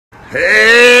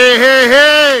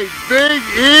Hey, Big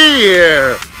E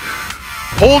here.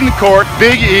 Holding court,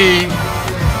 Big E,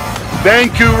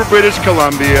 Vancouver, British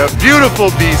Columbia, beautiful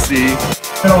BC.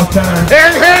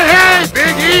 Hey,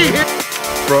 Big E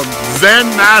from Zen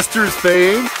Masters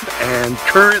fame, and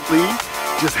currently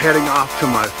just heading off to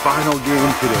my final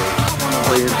game today.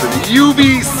 Playing for the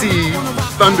UBC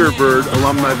Thunderbird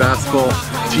alumni basketball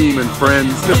team and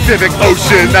friends. Pacific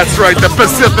Ocean, that's right, the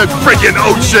Pacific friggin'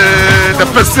 Ocean! The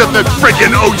Pacific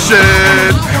friggin'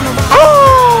 Ocean!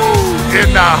 Oh!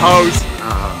 In the house!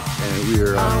 And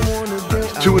we're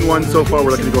 2-1 so far.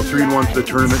 We're looking to go 3-1 for the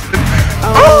tournament.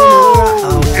 Oh!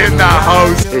 In the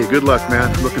house! Hey, good luck,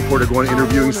 man. Looking forward to going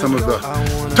interviewing some of the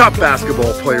top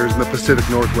basketball players in the Pacific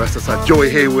Northwest. I saw Joey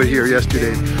Haywood here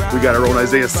yesterday. We got our own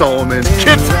Isaiah Solomon.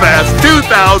 KitsFest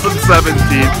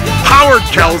 2017. Howard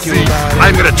Kelsey.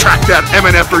 I'm going to track that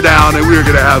MNF'er down, and we're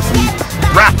going to have some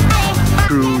rap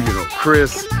crew, you know,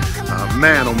 Chris.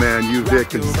 Man, oh man, you,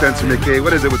 Vic, and Spencer McKay.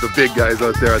 What is it with the big guys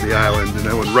out there on the island? And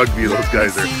then when rugby, those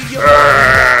guys are...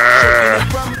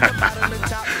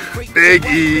 Big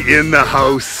E in the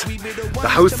house. The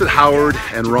house that Howard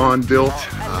and Ron built.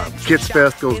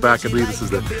 KitsFest goes back, I believe this is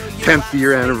the 10th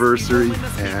year anniversary.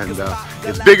 And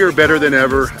it's bigger, better than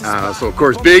ever. So of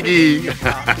course, Big E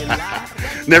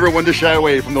never one to shy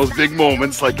away from those big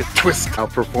moments like a twist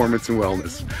of performance and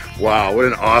wellness. Wow, what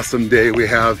an awesome day we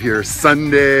have here.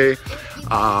 Sunday.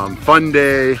 Fun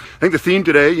day. I think the theme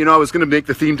today, you know, I was going to make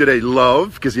the theme today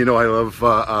love, because you know I love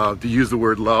to use the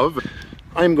word love.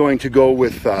 I'm going to go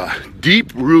with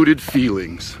deep-rooted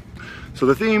feelings. So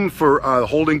the theme for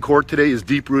holding court today is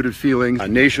deep-rooted feelings.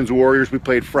 Nations Warriors, we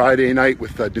played Friday night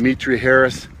with Dimitri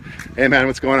Harris. Hey man,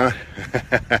 what's going on?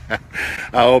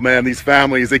 Oh man, these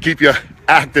families, they keep you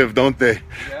active, don't they?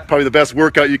 Yeah. Probably the best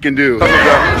workout you can do. A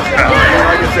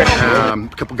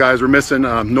couple guys were missing,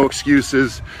 no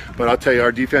excuses, but I'll tell you,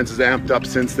 our defense has amped up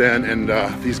since then, and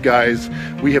these guys,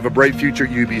 we have a bright future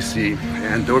at UBC.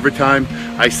 And every time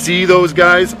I see those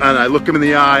guys, and I look them in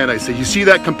the eye and I say, you see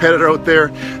that competitor out there?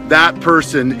 That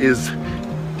person is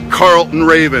Carlton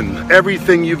Raven.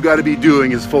 Everything you've got to be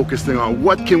doing is focusing on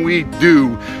what can we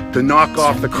do to knock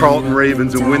off the Carlton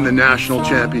Ravens and win the national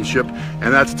championship.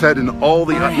 And that's said in all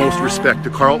the utmost respect to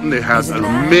Carlton. They have an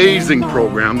amazing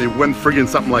program. They won friggin'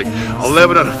 something like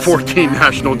 11 out of 14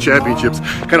 national championships.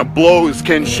 Kind of blows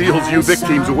Ken Shields' UVic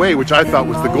teams away, which I thought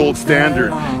was the gold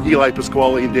standard. Eli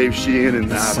Pasquale and Dave Sheehan and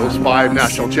those 5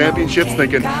 national championships,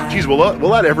 thinking, geez, will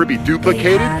that ever be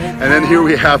duplicated? And then here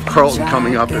we have Carlton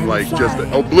coming up and like just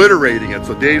obliterating it.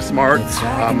 So Dave Smart,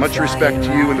 much respect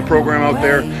to you and the program out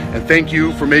there, and thank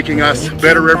you for making us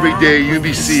better every day,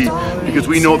 UBC, because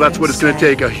we know that's what it's going to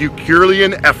take, a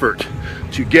Herculean effort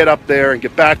to get up there and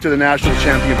get back to the national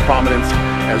champion prominence,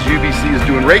 as UBC is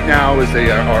doing right now, as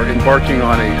they are embarking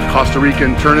on a Costa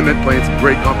Rican tournament, playing some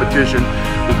great competition.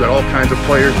 We've got all kinds of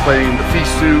players playing the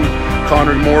FISU.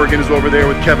 Connor Morgan is over there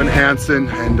with Kevin Hansen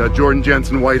and Jordan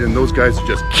Jensen-White, and those guys are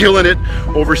just killing it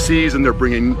overseas, and they're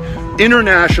bringing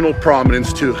international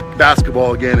prominence to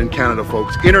basketball again in Canada,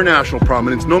 folks. International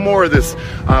prominence. No more of this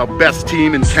best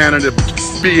team in Canada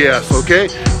BS, okay?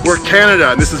 We're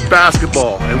Canada, and this is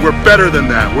basketball, and we're better than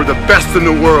that. We're the best in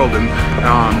the world, and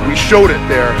we showed it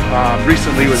there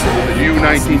recently with the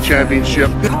U19 championship.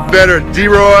 Better,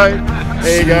 D-Roy.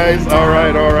 Hey guys, all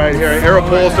right, here. Errol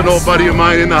Paulson, old buddy of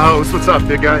mine in the house. What's up,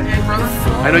 big guy? Hey, brother.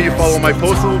 I know you follow my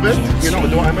posts a little bit. You know,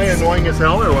 am I annoying as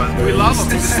hell or what? We love them.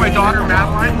 This is my daughter,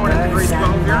 Madeline, born in the grade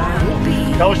 12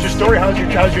 here. Tell us your story. How's your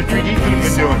 3D team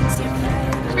been doing?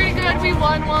 Pretty good. We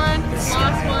won one,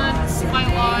 lost one by a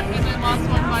lot, and then lost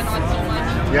one by not so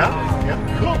much. Yeah,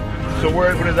 cool. So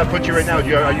where does that put you right now?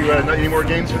 Are you any more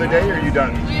games for the day, or are you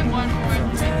done? We have one more.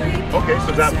 Okay,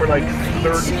 so is that for like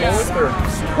 3rd and 4th? Or?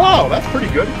 Wow, that's pretty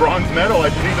good. Bronze medal.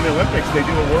 I believe in the Olympics they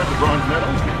do award the bronze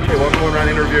medal. Okay, well, I'm going around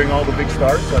interviewing all the big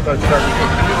stars, so I thought I'd start with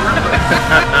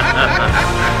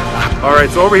you. All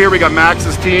right, so over here we got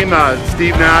Max's team.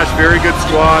 Steve Nash, very good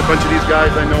squad. Bunch of these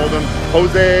guys, I know them.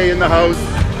 Jose in the house.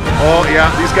 Oh yeah,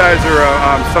 these guys are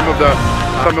some of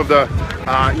the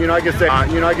you know, I guess say.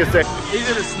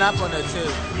 Easy to snap on that too.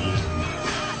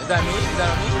 Is that me? Is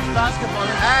that me? Basketball.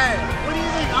 Hey, what do you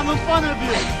think? I'm in front of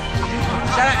you.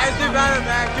 Shout out extravaganza,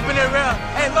 man. Keeping it real.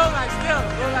 Hey, low life still.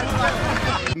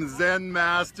 Zen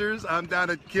Masters. I'm down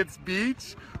at Kits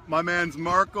Beach. My man's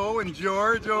Marco and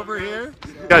George over here.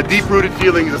 Yeah, deep-rooted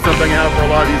feelings is something I have for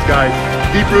a lot of these guys.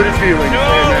 Deep-rooted feelings.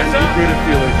 Hey man, deep-rooted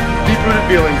feelings. Deep-rooted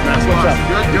feelings, man. What's up?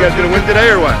 You guys gonna win today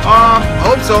or what? I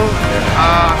hope so.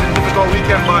 Difficult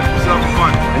weekend, but it's having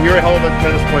fun. And you're a hell of a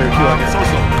tennis player too. So.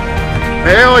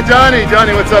 Hey, oh Johnny,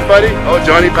 what's up, buddy? Oh,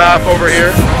 Johnny Paff over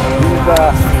here.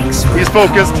 He's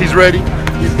focused. He's ready.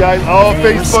 These guys, oh,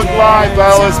 Facebook Live,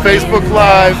 fellas, Facebook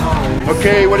Live.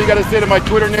 Okay, what do you got to say to my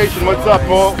Twitter nation? What's up,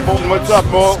 Mo? What's up,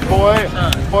 Mo? Boy?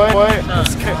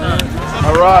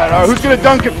 All right, who's going to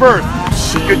dunk it first?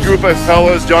 Good group of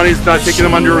fellas. Johnny's not taking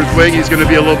them under his wing. He's going to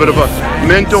be a little bit of a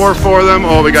mentor for them.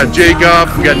 Oh, we got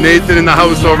Jacob. We got Nathan in the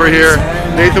house over here.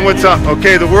 Nathan, what's up?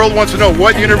 Okay, the world wants to know,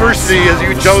 what university has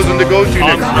you chosen to go to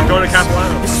next? I'm going to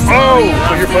Capilano. Oh,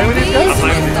 so you're playing with these guys? I'm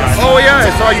playing with these guys. Oh yeah,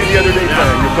 I saw you the other day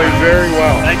playing. You're playing very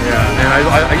well. Thank you.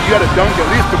 Yeah, and you got to dunk at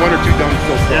least 1 or 2 dunks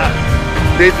so far.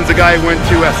 Yeah. Nathan's a guy who went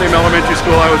to same elementary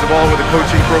school I was involved with the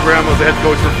coaching program. I was the head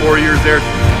coach for 4 years there.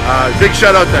 Big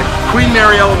shout out to Queen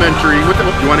Mary Elementary. You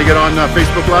want to get on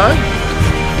Facebook Live?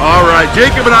 All right,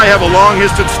 Jacob and I have a long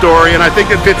history story, and I think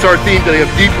it fits our theme today of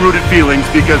deep-rooted feelings,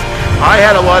 because I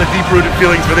had a lot of deep-rooted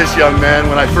feelings for this young man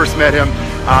when I first met him.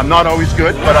 Not always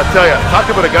good, but I'll tell you, talk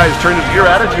about a guy who's turned your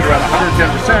attitude around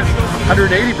 110%,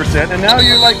 180%, and now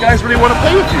you like guys really want to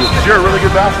play with you because you're a really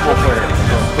good basketball player.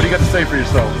 So, what do you got to say for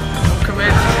yourself?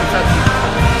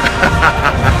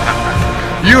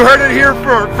 You heard it here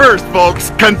first,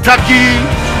 folks. Kentucky.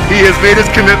 He has made his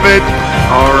commitment.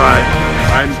 All right.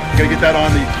 I'm going to get that on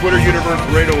the Twitter universe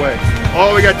right away.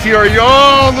 Oh, we got TRU.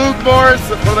 Oh, Luke Morris,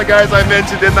 one of the guys I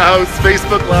mentioned in the house.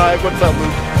 Facebook Live. What's up,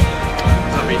 Luke?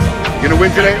 You going to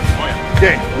win today?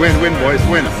 Okay, win, boys,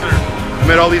 win. I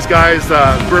met all these guys,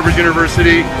 Rivers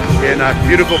University in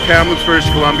beautiful Kamloops, British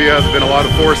Columbia. There's been a lot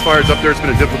of forest fires up there. It's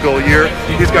been a difficult year.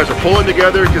 These guys are pulling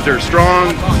together because they're a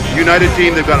strong, united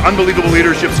team. They've got unbelievable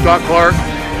leadership. Scott Clark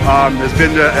has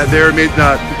been there,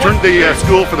 turned the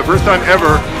school for the first time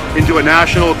ever into a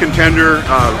national contender.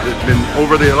 It's been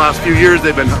over the last few years.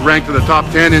 They've been ranked in the top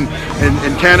 10 in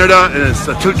Canada, and it's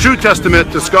a true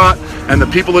testament to Scott and the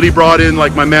people that he brought in,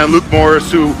 like my man Luke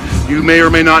Morris, who you may or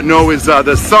may not know is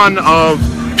the son of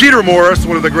Peter Morris,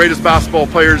 one of the greatest basketball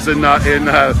players in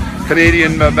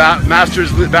Canadian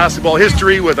Masters basketball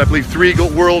history, with I believe 3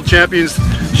 world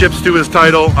championships to his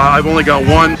title. I've only got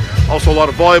 1. Also a lot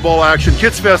of volleyball action.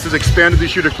 KitsFest has expanded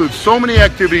this year to include so many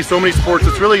activities, so many sports.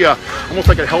 It's really almost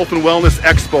like a health and wellness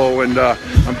expo, and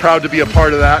I'm proud to be a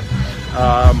part of that.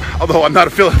 Although I'm not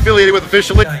affiliated with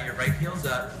officially. Your right heel's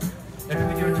up. After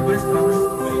we do a twist on this,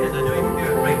 and I know you can do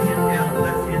it right hand down,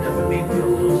 left hand up, and maybe do a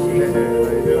little shake.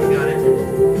 You got it.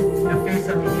 Now face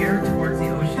up here towards the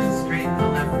ocean, straighten the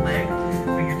left leg,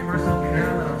 bring your torso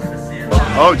parallel to the sand.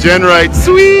 Oh, Jen Wright,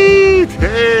 sweet!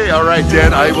 Hey, all right,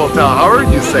 Jen, I will tell Howard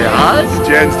you say hi.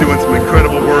 Jen's doing some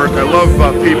incredible work. I love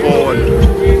people,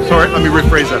 and sorry, let me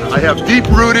rephrase that. I have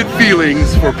deep-rooted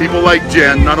feelings for people like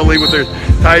Jen, not only with their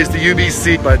ties to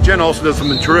UBC, but Jen also does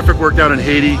some terrific work down in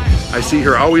Haiti. I see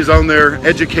her always on there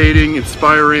educating,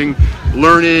 inspiring,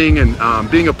 learning, and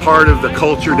being a part of the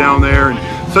culture down there. And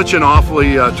such an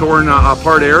awfully torn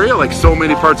apart area, like so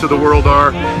many parts of the world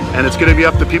are. And it's going to be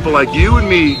up to people like you and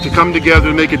me to come together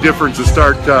and make a difference and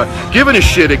start giving a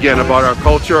shit again about our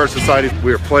culture, our society.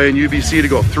 We're playing UBC to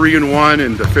go 3-1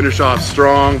 and to finish off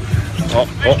strong.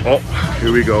 Oh,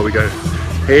 here we go. We got,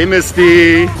 hey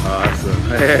Misty. Awesome.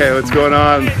 Hey, what's going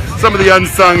on? Some of the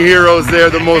unsung heroes there,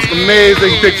 the most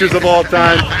amazing pictures of all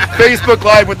time. Facebook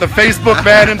Live with the Facebook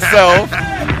man himself.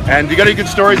 And you got any good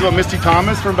stories about Misty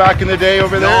Thomas from back in the day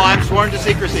over there? No, I'm sworn to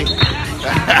secrecy.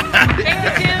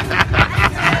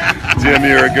 Jim,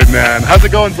 you're a good man. How's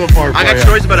it going so far for I got you?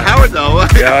 stories about Howard though.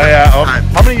 Yeah. Oh,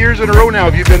 how many years in a row now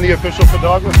have you been the official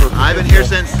photographer? I've been here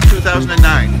since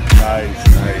 2009.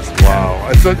 Nice. Wow.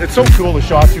 It's so cool, the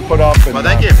shots you put up. And, well,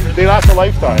 thank you. They last a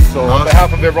lifetime. So on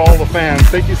behalf of all the fans,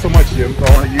 thank you so much, Jim, for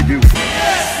all that you do.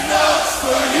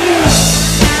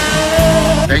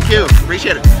 Thank you.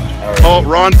 Appreciate it. Oh,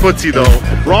 Ron Footsy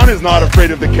though. Ron is not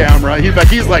afraid of the camera.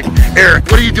 He's like, Eric,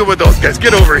 what are you doing with those guys?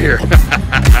 Get over here.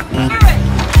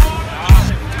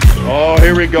 Oh,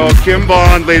 here we go. Kim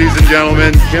Bond, ladies and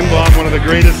gentlemen. Kim Bond, one of the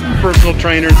greatest personal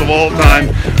trainers of all time.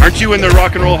 Aren't you in the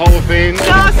Rock and Roll Hall of Fame?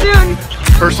 Yeah, soon.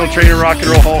 Personal Trainer Rock and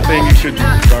Roll Hall of Fame, you should be.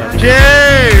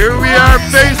 Okay, here we are,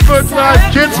 Facebook Live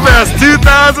KitsFest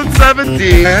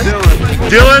 2017.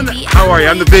 Dylan, how are you?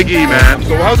 I'm the Big E, man.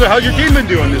 So how's your team been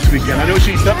doing this weekend? I know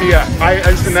she sent me an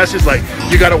instant message like,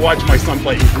 you got to watch my son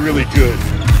play. He's really good.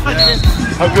 Yeah.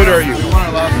 How good are you? We won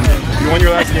our last game. You won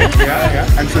your last game?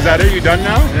 Yeah. And so is that it? You done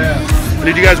now? Yeah.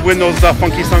 Did you guys win those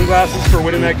funky sunglasses for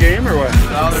winning that game, or what?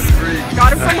 No, they're free.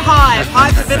 Got it from Hive.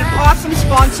 Hive's been an awesome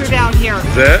sponsor down here.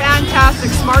 Is it? Fantastic.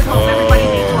 Smart homes. Everybody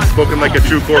needs one. Spoken like a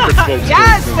true corporate spokesperson.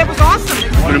 Yes, it was awesome.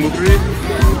 1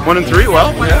 and 3? Well,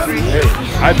 yeah. Hey,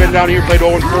 I've been down here, played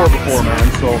 0 and 4 before, man.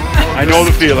 So I know the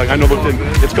feeling. I know the thing.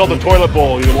 It's called the toilet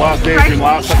bowl. You know, the last game, you're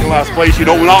in second last place. You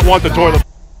do not want the toilet.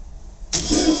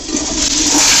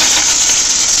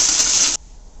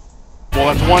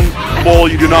 one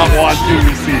bowl you do not want to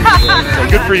receive. So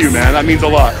good for you, man. That means a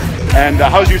lot. And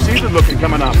how's your season looking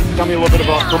coming up? Tell me a little bit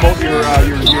about promote your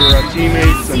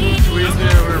teammates. And We're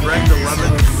ranked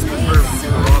 11th.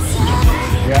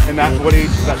 yeah, and that's what age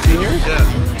is that? Seniors?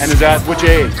 Yeah. And is that which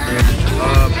age?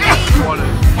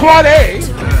 Quad A.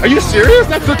 Are you serious?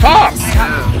 That's the top.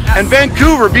 And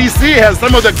Vancouver, BC has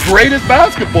some of the greatest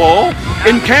basketball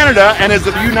in Canada, and as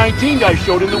the U19 guys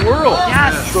showed in the world.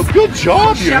 Yes. So good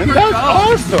job, you man. That's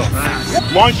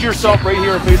awesome. Launch yourself right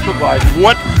here on Facebook Live.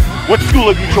 What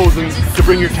school have you chosen to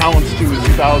bring your talents to in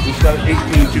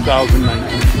 2018,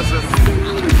 2019?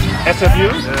 SFU?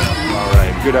 Yeah. All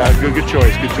right, good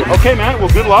choice, good choice. Okay, man. Well,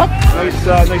 good luck.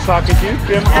 Nice talking to you,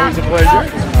 Kim. Always a pleasure.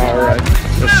 All right,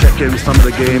 let's check in some of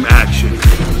the game action.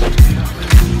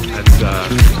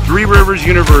 That's Three Rivers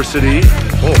University.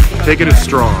 Oh, taking it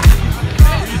strong.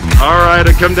 All right,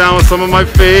 I come down with some of my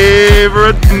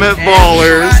favorite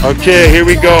ballers. Okay, here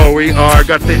we go. We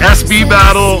got the SB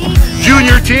Battle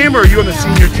junior team, or are you on the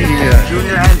senior team yet?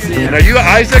 Junior and senior. And are you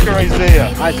Isaac or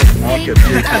Isaiah? Isaac. Okay,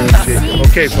 Jacob.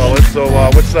 Okay, fellas. So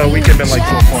what's the weekend been like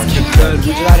so far? Good. We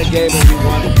just had a game and we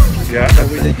won. Yeah,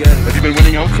 We did good. have you been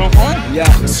winning out so far? Yeah.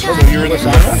 So you're in the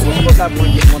final? We're supposed to have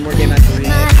one more game after we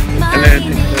And then,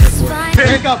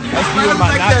 pick up.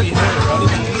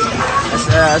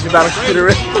 That's about to shoot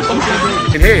it.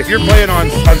 and hey, if you're playing on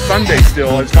Sunday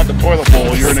still, it's not the toilet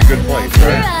bowl, you're in a good place,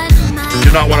 right? You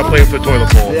do not want to play with the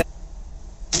toilet bowl. Yeah.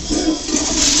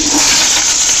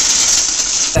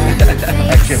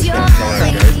 KitsFest, all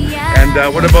right, guys. And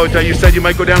what about, you said you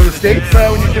might go down to the States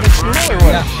when you finish school, or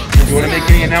what? Yeah. You want to make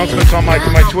any announcements on my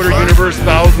Twitter universe?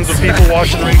 Thousands of people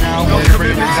watching right now. What you're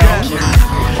bringing in town?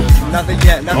 Nothing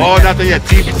yet. Nothing yet.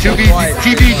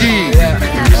 TBD. Yeah.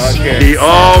 Okay.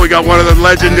 Oh, we got one of the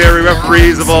legendary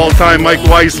referees of all time, Mike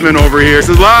Weissman, over here. This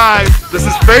is live. This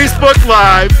is Facebook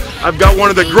Live. I've got one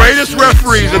of the greatest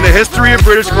referees in the history of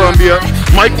British Columbia,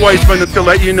 Mike Weissman, to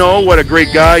let you know what a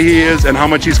great guy he is and how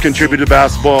much he's contributed to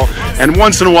basketball. And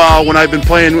once in a while, when I've been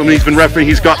playing, when he's been refereeing,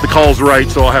 he's got the calls right,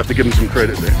 so I'll have to give him some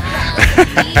credit there.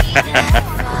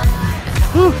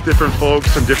 Whew, different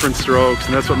folks and different strokes,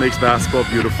 and that's what makes basketball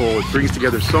beautiful. It brings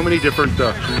together so many different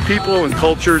people and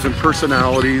cultures and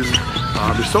personalities.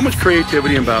 There's so much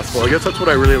creativity in basketball. I guess that's what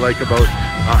I really like about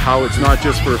how it's not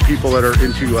just for people that are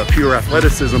into pure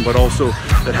athleticism, but also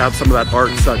that have some of that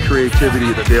arts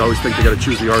creativity, that they always think they got to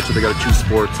choose the arts or they got to choose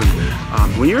sports.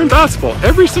 And when you're in basketball,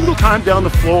 every single time down the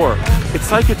floor,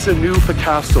 it's like it's a new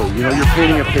Piccaso. You know, you're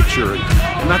painting a picture,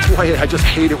 and that's why I just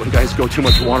hate it when guys go too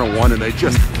much one-on-one and they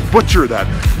just butcher that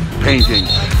painting.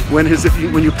 When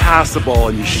you pass the ball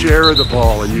and you share the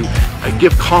ball and you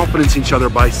give confidence in each other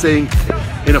by saying,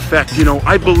 in effect, you know,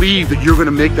 I believe that you're going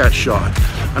to make that shot.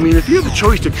 I mean, if you have the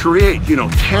choice to create,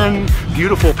 10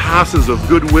 beautiful passes of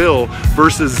goodwill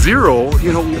versus 0,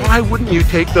 why wouldn't you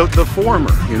take the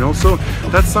former, So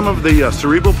that's some of the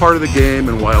cerebral part of the game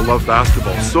and why I love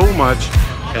basketball so much,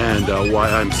 and why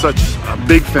I'm such a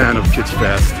big fan of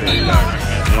KitsFest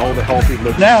and all the healthy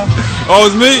look. Now. Oh,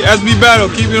 it's me. SB Battle.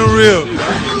 Keeping it real.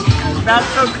 That's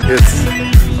so cool.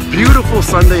 It's beautiful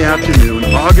Sunday afternoon,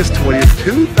 August 20th,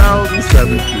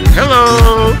 2017.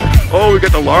 Hello! Oh, we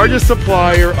got the largest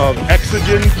supplier of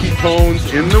exogenous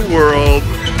ketones in the world.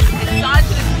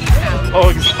 Oh,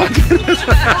 exogenous.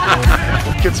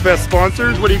 KitsFest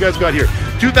sponsors, what do you guys got here?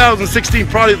 2016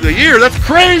 Product of the Year, that's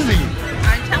crazy!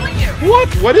 I'm telling you.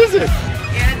 What is it?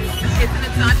 It's an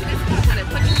exogenous ketone. It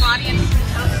puts your body into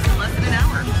ketosis in less than an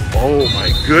hour. Oh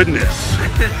my goodness.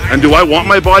 And do I want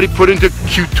my body put into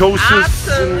ketosis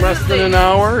in less than an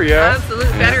hour? Yeah.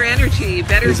 Absolutely. Better energy,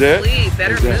 better sleep,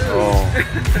 better mood.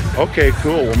 Oh. Okay,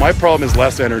 cool. Well, my problem is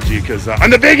less energy because I'm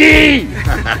the Big E!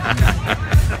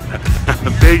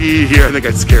 The Big E here. I think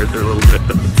I scared her a little bit.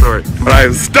 Sorry. But I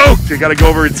am stoked. I got to go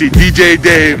over and see DJ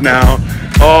Dave now.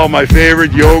 Oh, my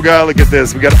favorite yoga. Look at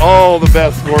this. We got all the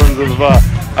best forms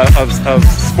of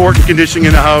sport and conditioning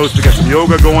in the house. We got some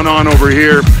yoga going on over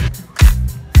here.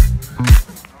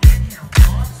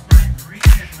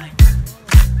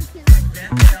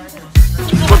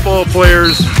 Football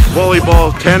players,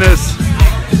 volleyball, tennis,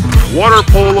 water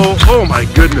polo. Oh my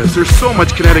goodness, there's so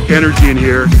much kinetic energy in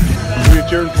here. Who are you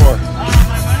cheering for?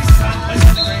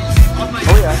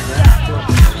 Oh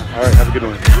yeah. All right, have a good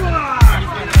one.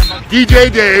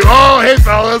 DJ Dave. Oh, hey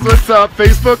fellas, what's up?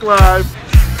 Facebook Live.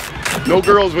 No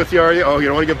girls with you, are you? Oh, you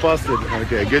don't want to get busted.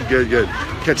 Okay, good.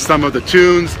 Catch some of the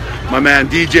tunes. My man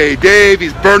DJ Dave,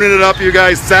 he's burning it up, you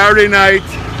guys. Saturday night.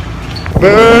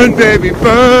 Burn, baby,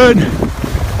 burn.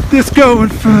 Disco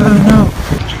Inferno.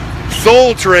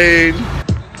 Soul Train.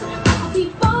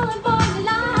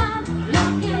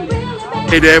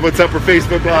 Hey Dave, what's up for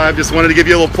Facebook Live? Just wanted to give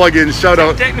you a little plug-in shout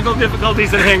out. Technical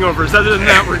difficulties and hangovers. Other than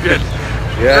that, we're good.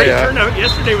 Yeah, Great turnout.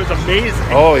 Yesterday was amazing.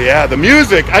 Oh yeah, the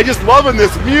music. I just loving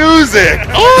this music.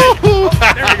 Oh,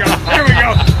 there we go. There we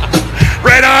go.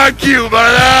 Right on cue,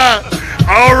 brother.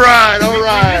 All right, all We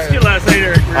right. missed you last night,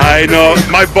 Eric. I know.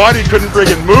 My body couldn't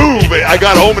friggin' move. I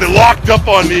got home and it locked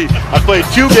up on me. I played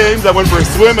 2 games. I went for a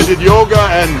swim. I did yoga,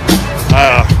 and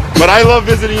but I love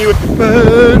visiting you.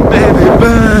 Burn, baby,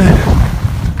 burn,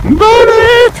 burn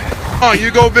it. Oh,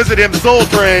 you go visit him, Soul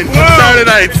Train, Saturday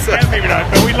nights. Yeah, maybe not,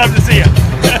 but we'd love to see you.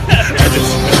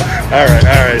 All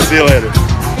right. See you later.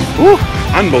 Woo,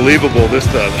 unbelievable. This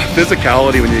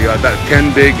physicality when you got that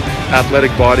 10 big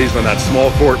athletic bodies on that small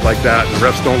court like that. The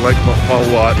refs don't like a whole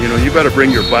lot. You know, you better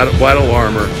bring your vital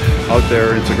armor out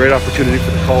there. It's a great opportunity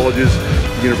for the colleges,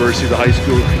 the university, the high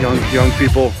school, young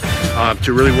people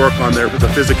to really work on the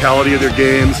physicality of their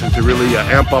games and to really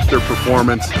amp up their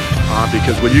performance.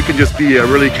 Because when you can just be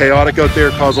really chaotic out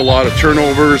there, cause a lot of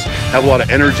turnovers, have a lot of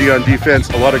energy on defense,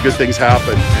 a lot of good things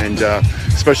happen. And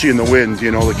especially in the wind,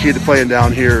 you know, the key to playing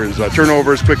down here is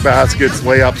turnovers, quick baskets,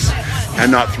 layups,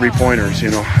 and not 3-pointers.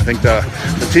 You know, I think the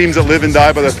teams that live and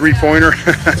die by the 3-pointer,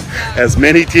 as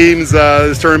many teams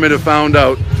this tournament have found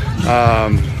out,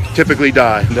 typically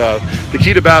die. And, the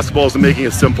key to basketball is making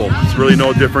it simple. It's really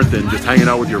no different than just hanging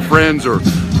out with your friends or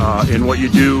in what you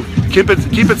do. Keep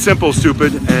it simple,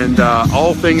 stupid, and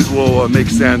all things will make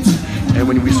sense. And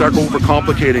when we start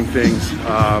overcomplicating things,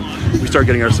 we start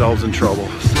getting ourselves in trouble.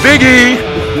 Big E,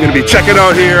 I'm going to be checking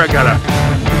out here. I got a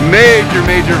major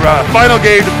final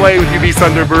game to play with UB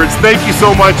Thunderbirds. Thank you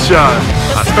so much,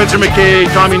 Spencer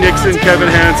McKay, Tommy Nixon, Kevin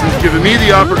Hansen, for giving me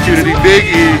the opportunity, Big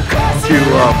E, to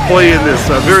play in this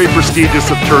very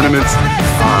prestigious of tournaments,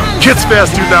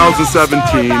 KitsFest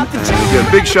 2017. And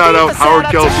again, big shout out, Howard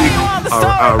Kelsey,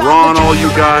 Ron, all you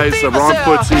guys, Ron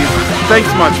Footsy.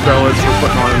 Thanks much, fellas, for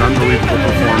putting on an unbelievable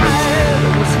performance.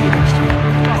 And we'll see you next year.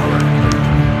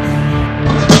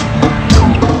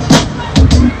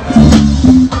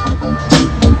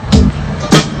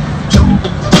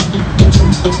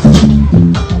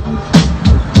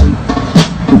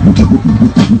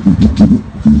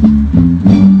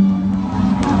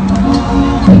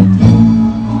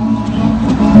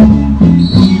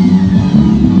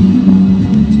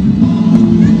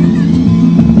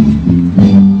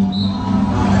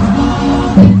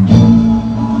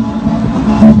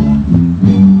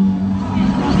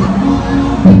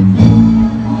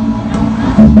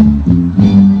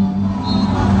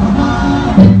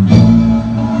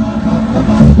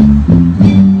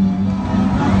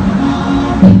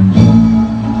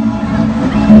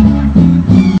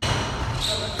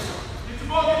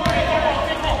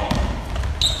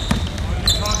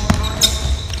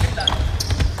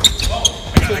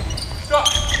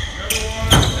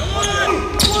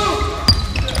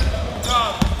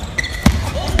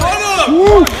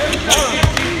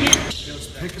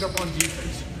 Pick it up on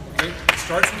defense. Okay? It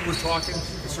starts with we're talking.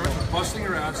 It starts with busting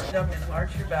your ass.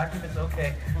 Arch your back if it's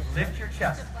okay. Lift your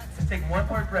chest. Just take one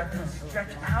more breath and stretch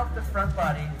out the front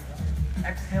body.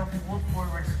 Exhale, pull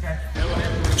forward, stretch.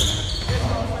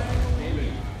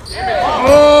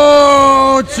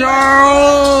 Oh,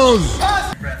 Charles!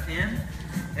 Breath in,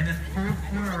 and then pull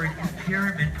forward in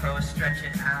pyramid pose, stretch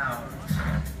it out.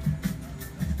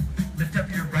 Lift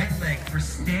up your right leg for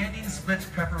standing splits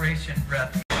preparation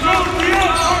breath.